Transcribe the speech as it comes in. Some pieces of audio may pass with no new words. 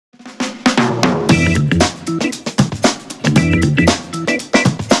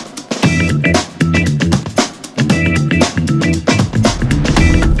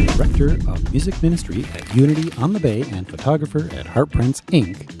music ministry at Unity on the Bay and photographer at Heartprints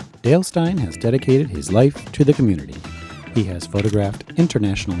Inc., Dale Stine has dedicated his life to the community. He has photographed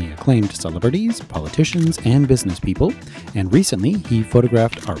internationally acclaimed celebrities, politicians, and business people, and recently he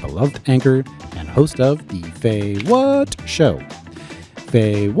photographed our beloved anchor and host of the FayWhat's show.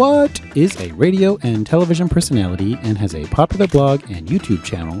 FayWhat's is a radio and television personality and has a popular blog and YouTube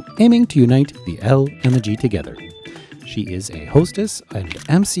channel aiming to unite the L and the G together. She is a hostess and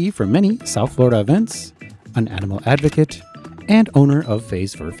MC for many South Florida events, an animal advocate, and owner of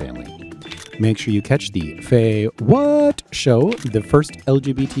Fay's Fur Family. Make sure you catch the FayWhat's show, the first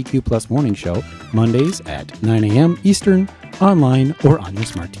LGBTQ plus morning show, Mondays at 9 a.m. Eastern, online or on your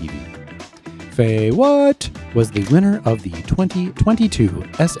smart TV. FayWhat's was the winner of the 2022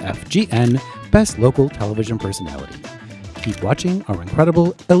 SFGN Best Local Television Personality. Keep watching our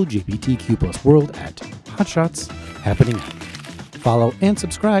incredible LGBTQ plus world at HOTshots Happening Out. Follow and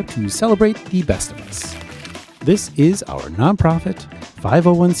subscribe to celebrate the best of us. This is our nonprofit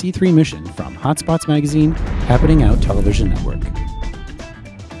 501c3 mission from HOTspots Magazine, Happening Out Television Network.